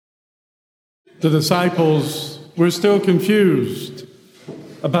The disciples were still confused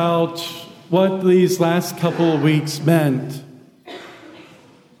about what these last couple of weeks meant.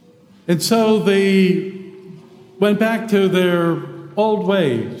 And so they went back to their old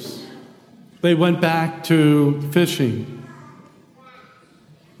ways. They went back to fishing.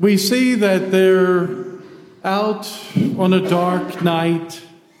 We see that they're out on a dark night,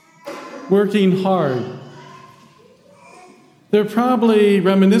 working hard. They're probably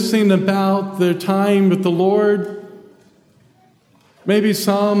reminiscing about their time with the Lord. Maybe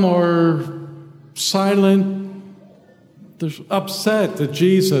some are silent. They're upset at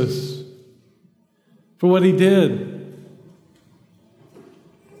Jesus for what he did.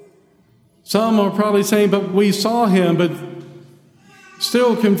 Some are probably saying, but we saw him, but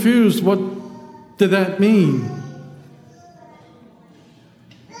still confused. What did that mean?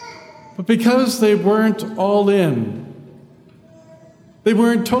 But because they weren't all in, they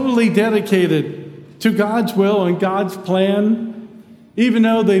weren't totally dedicated to God's will and God's plan. Even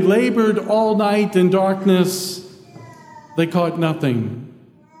though they labored all night in darkness, they caught nothing.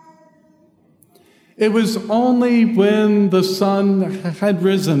 It was only when the sun had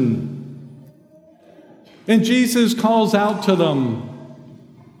risen and Jesus calls out to them,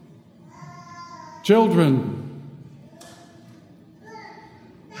 "Children,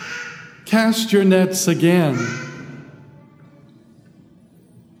 cast your nets again."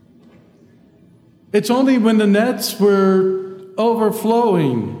 It's only when the nets were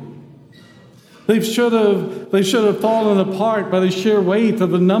overflowing. They should have fallen apart by the sheer weight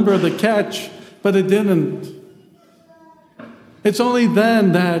of the number of the catch, but it didn't. It's only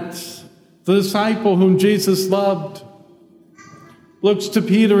then that the disciple whom Jesus loved looks to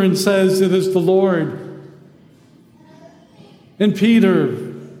Peter and says, "It is the Lord." And Peter,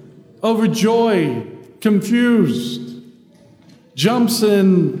 overjoyed, confused, jumps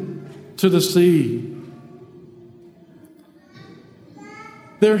in to the sea.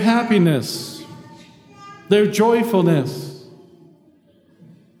 Their happiness, their joyfulness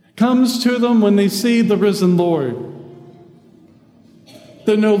comes to them when they see the risen Lord.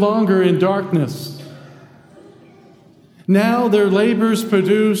 They're no longer in darkness. Now their labors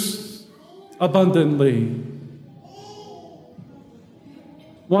produce abundantly.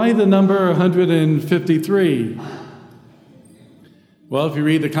 Why the number 153? Well, if you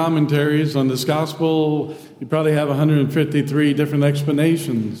read the commentaries on this gospel, you probably have 153 different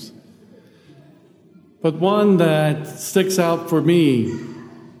explanations. But one that sticks out for me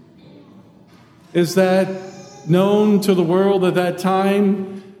is that known to the world at that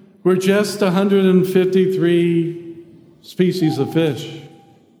time were just 153 species of fish.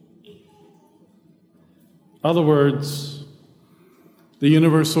 In other words, the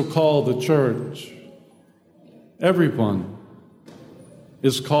universal call, the church, everyone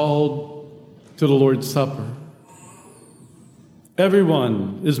is called to the Lord's Supper.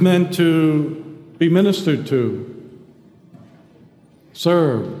 Everyone is meant to be ministered to,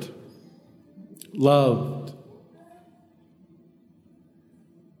 served, loved.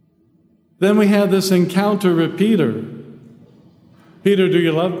 Then we have this encounter with Peter. "Peter, do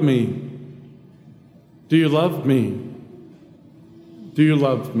you love me? Do you love me? Do you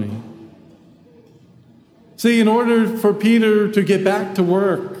love me?" See, in order for Peter to get back to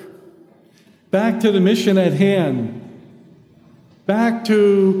work, back to the mission at hand, back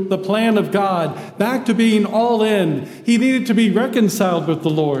to the plan of God, back to being all in, he needed to be reconciled with the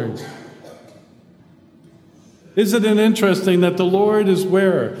Lord. Isn't it interesting that the Lord is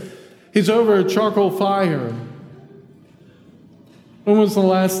where? He's over a charcoal fire. When was the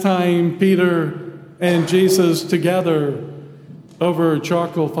last time Peter and Jesus together over a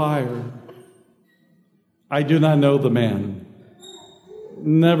charcoal fire? I do not know the man.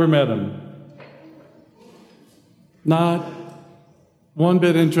 Never met him. Not one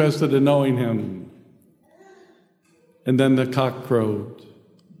bit interested in knowing him. And then the cock crowed.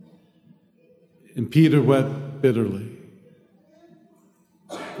 And Peter wept bitterly.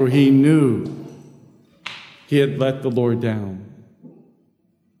 For he knew he had let the Lord down.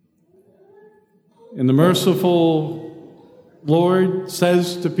 And the merciful Lord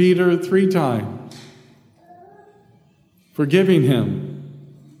says to Peter 3 times, forgiving him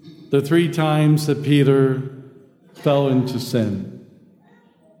the 3 times that Peter fell into sin.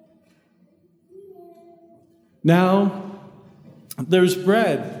 Now, there's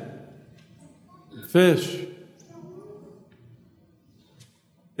bread, fish.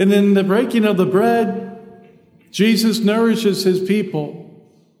 And in the breaking of the bread, Jesus nourishes his people,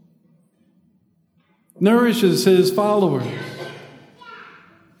 nourishes his followers,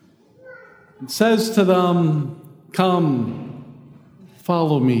 and says to them, "Come,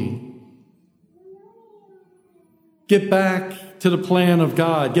 follow me." Get back to the plan of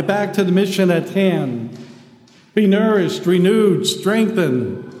God. Get back to the mission at hand. Be nourished, renewed,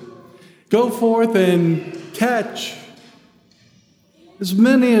 strengthened. Go forth and catch as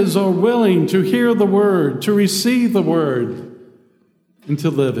many as are willing to hear the word, to receive the word, and to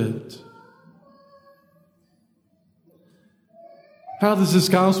live it. How does this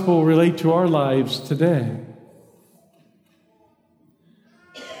gospel relate to our lives today?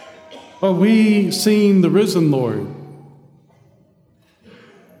 Are we seeing the risen Lord?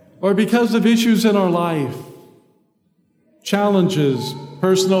 Or because of issues in our life, challenges,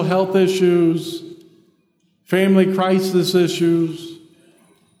 personal health issues, family crisis issues,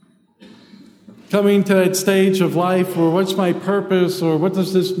 coming to that stage of life where what's my purpose, or what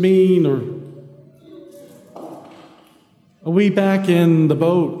does this mean, or are we back in the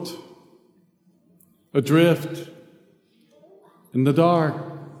boat, adrift, in the dark?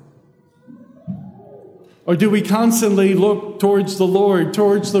 Or do we constantly look towards the Lord,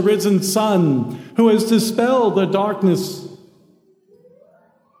 towards the risen Son, who has dispelled the darkness?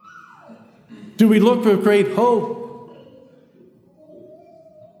 Do we look with great hope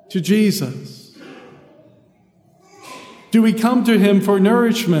to Jesus? Do we come to him for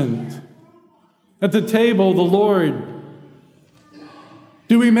nourishment? At the table, the Lord,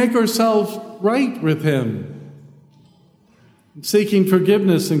 do we make ourselves right with him, seeking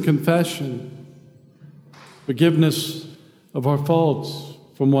forgiveness and confession, forgiveness of our faults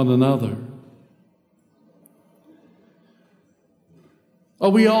from one another?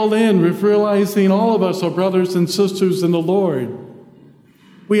 Are we all in with realizing all of us are brothers and sisters in the Lord?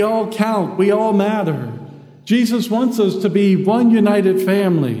 We all count. We all matter. Jesus wants us to be one united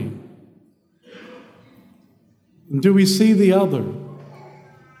family. And do we see the other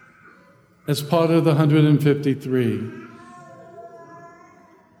as part of the 153?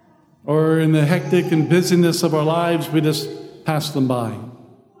 Or in the hectic and busyness of our lives, we just pass them by?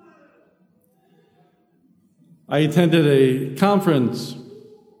 I attended a conference,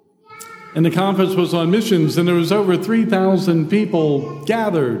 and the conference was on missions, and there was over 3,000 people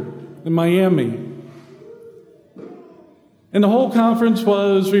gathered in Miami. And the whole conference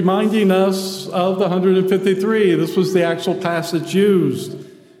was reminding us of the 153. This was the actual passage used.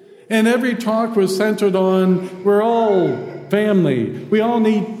 And every talk was centered on, we're all family. We all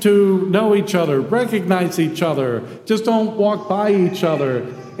need to know each other, recognize each other. Just don't walk by each other.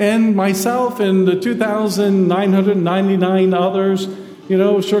 And myself and the 2,999 others,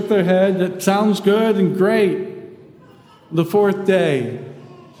 shook their head. That sounds good and great. The fourth day,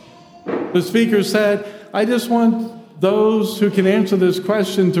 the speaker said, I just want those who can answer this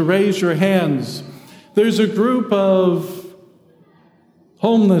question to raise your hands. There's a group of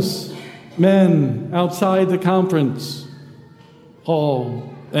homeless men outside the conference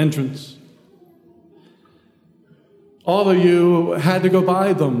hall entrance. All of you had to go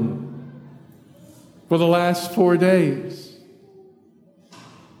by them for the last 4 days.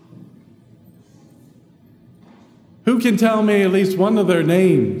 Who can tell me at least one of their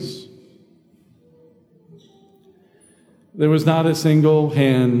names? There was not a single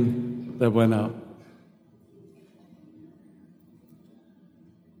hand that went up.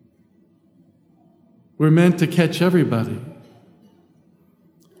 We're meant to catch everybody,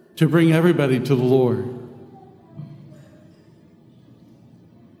 to bring everybody to the Lord.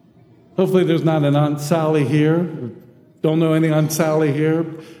 Hopefully there's not an Aunt Sally here. Don't know any Aunt Sally here.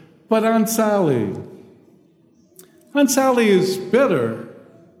 But Aunt Sally is bitter.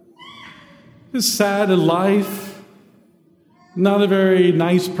 Is sad in life. Not a very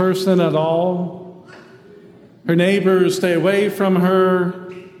nice person at all. Her neighbors stay away from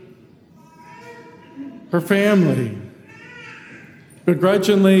her. Her family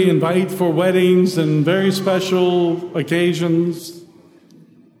begrudgingly invite for weddings and very special occasions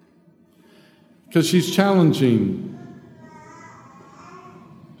because she's challenging.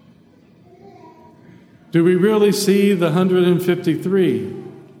 Do we really see the 153?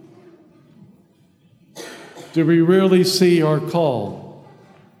 Do we really see our call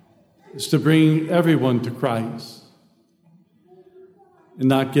is to bring everyone to Christ and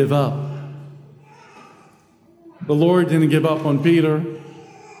not give up? The Lord didn't give up on Peter.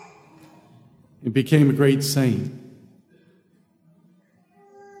 He became a great saint.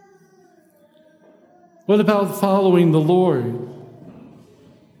 What about following the Lord?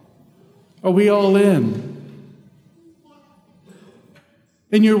 Are we all in?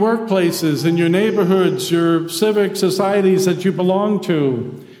 In your workplaces, in your neighborhoods, your civic societies that you belong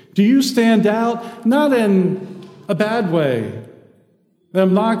to, do you stand out? Not in a bad way, an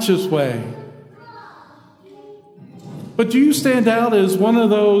obnoxious way. But do you stand out as one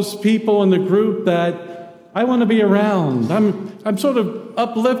of those people in the group that I want to be around. I'm sort of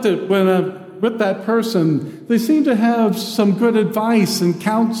uplifted when I'm with that person. They seem to have some good advice and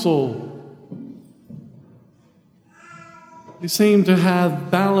counsel. They seem to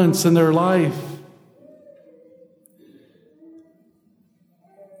have balance in their life.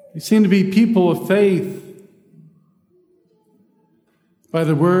 They seem to be people of faith by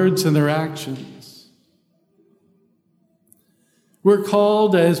their words and their actions. We're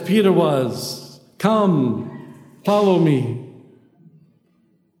called as Peter was, come, follow me.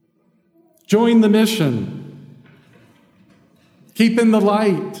 Join the mission. Keep in the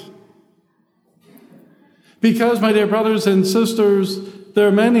light. Because, my dear brothers and sisters, there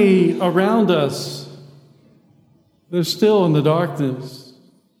are many around us. They're still in the darkness,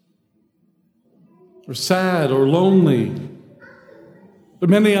 or sad, or lonely. There are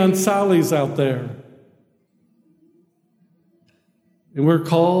many Ansalis out there. And we're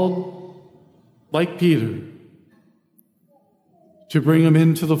called, like Peter, to bring them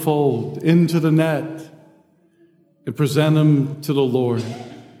into the fold, into the net, and present them to the Lord.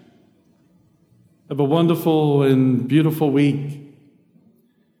 Have a wonderful and beautiful week.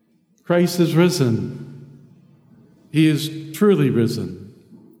 Christ is risen. He is truly risen.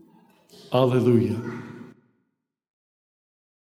 Alleluia.